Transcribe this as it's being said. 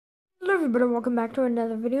everybody, welcome back to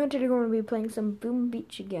another video. Today we're going to be playing some Boom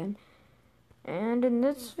Beach again. And in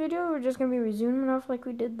this video, we're just going to be resuming off like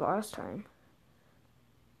we did last time.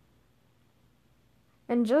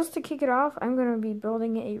 And just to kick it off, I'm going to be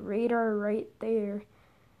building a radar right there.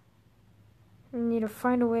 I need to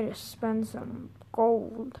find a way to spend some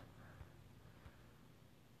gold.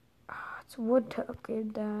 It's wood to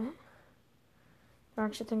upgrade that. There are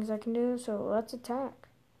actually things I can do, so let's attack.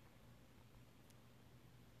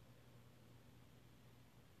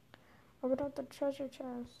 Open up the treasure chest.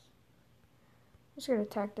 I'm just gonna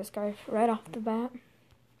attack this guy right off the bat.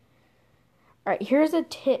 Alright, here's a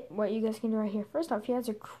tip what you guys can do right here. First off, he has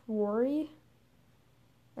a quarry.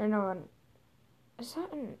 Or no, is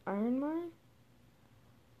that an iron mine?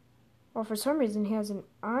 Well, for some reason he has an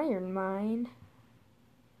iron mine.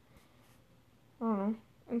 I don't know.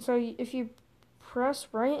 And so if you press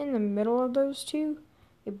right in the middle of those two,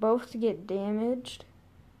 they both get damaged.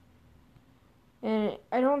 And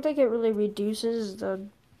I don't think it really reduces the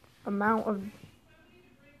amount of...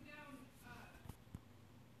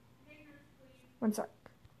 One sec.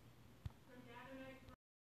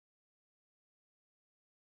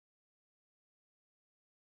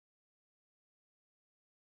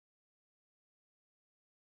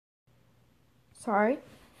 Sorry.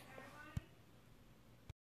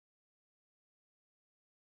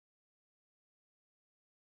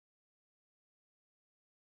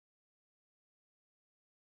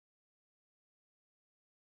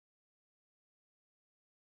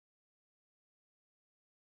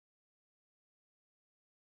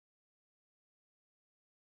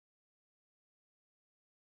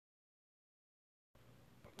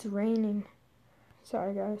 It's raining.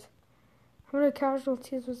 Sorry, guys. How many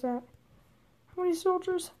casualties was that? How many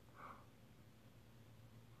soldiers?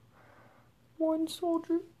 1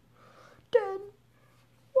 soldier. Dead.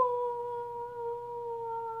 Why?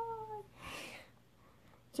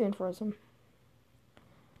 Let's reinforce him.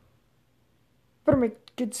 Better make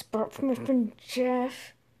a good spot for my friend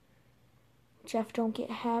Jeff. Jeff don't get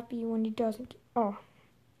happy when he doesn't. Oh.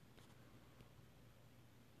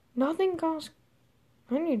 Nothing costs...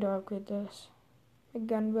 I need to upgrade this. My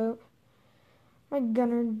gunboat. My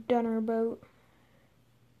gunner boat.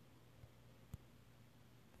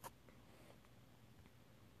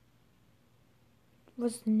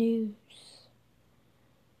 What's the news?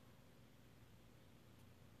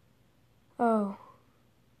 Oh.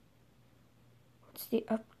 What's the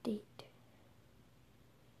update?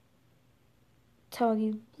 Tell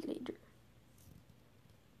you later.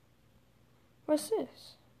 What's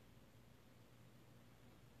this?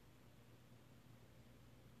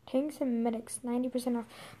 Tanks and medics, 90% off.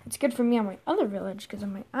 It's good for me on my other village, because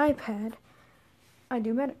on my iPad, I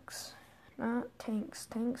do medics, not tanks.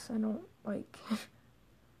 Tanks I don't like.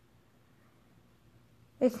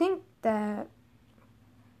 I think that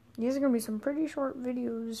these are going to be some pretty short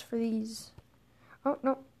videos for these. Oh,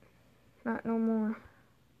 no. Not no more.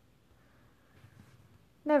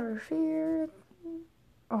 Never fear.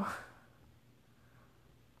 Oh.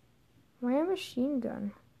 Why a machine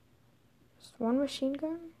gun? Just one machine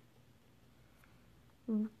gun?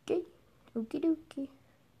 Okay, okie dokie.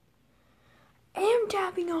 I am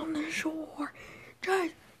tapping on the shore.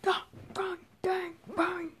 Just the dang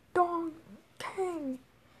bang dong kang.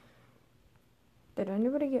 Did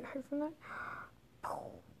anybody get hurt from that?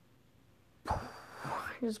 I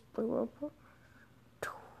just blew up.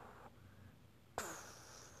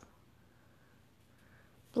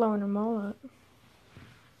 Blowing them all up.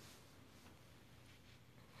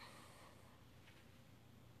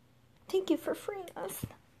 Thank you for freeing us.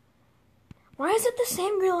 Why is it the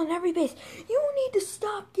same girl in every base? You need to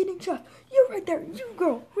stop getting trapped. You right there, you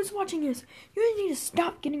girl who's watching this. You need to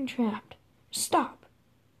stop getting trapped. Stop.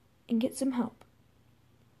 And get some help.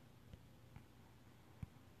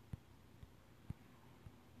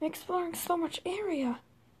 I'm exploring so much area.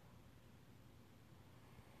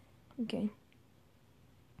 Okay.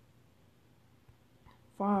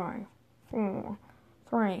 5, 4,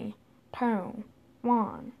 3, 2,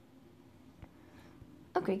 1.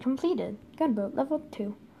 Okay, completed. Gunboat, level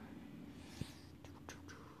 2.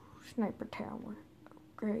 Sniper tower.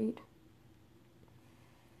 Great.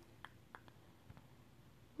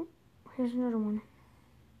 Here's another one.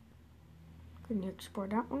 Can you explore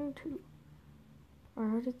that one too? I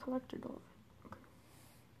already collected all of it. Okay.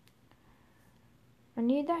 I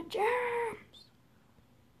need that gems!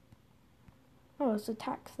 Oh, let's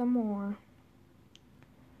attack some more.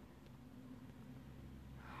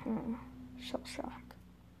 Shell shock.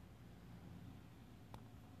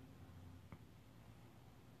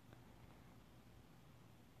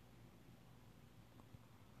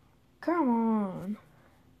 Come on.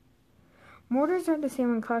 Mortars are the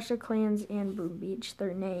same in Clash of Clans and Boom Beach.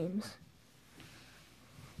 Their names.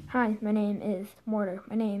 Hi, my name is Mortar.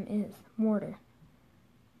 My name is Mortar.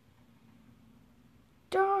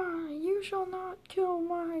 Die! You shall not kill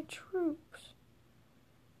my troops.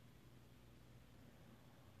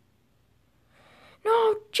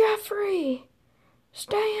 No, Jeffrey!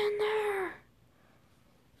 Stay in there!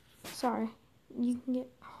 Sorry. You can get...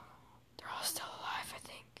 They're all still alive, I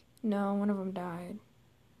think. No, one of them died.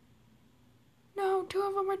 No, 2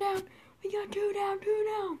 of them are down. We got 2 down, 2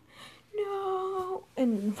 down. No!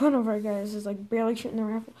 And one of our guys is like barely shooting the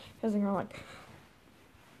rifle because they're like...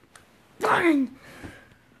 Bang!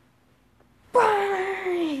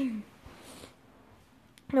 Bang!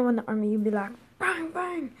 And when the army, you'd be like, bang,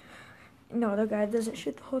 bang! No, the guy doesn't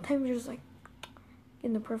shoot the whole time. He's just like,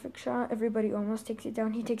 in the perfect shot. Everybody almost takes it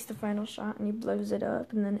down. He takes the final shot and he blows it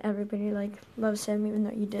up. And then everybody, like, loves him even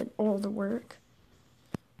though you did all the work.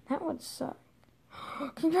 That would suck.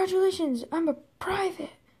 Congratulations, I'm a private.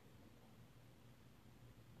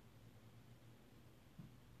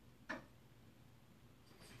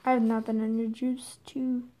 I have not been introduced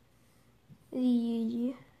to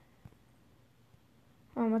the...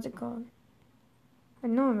 what's it called? I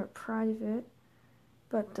know I'm a private,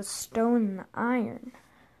 but the stone and the iron.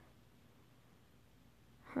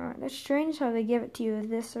 Huh, that's strange how they give it to you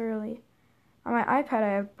this early. On my iPad,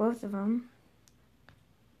 I have both of them.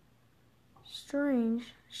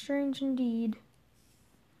 Strange. Strange indeed.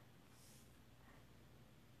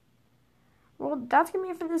 Well, that's going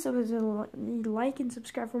to be it for this episode. Like and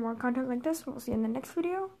subscribe for more content like this. We'll see you in the next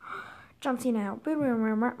video. John Cena out.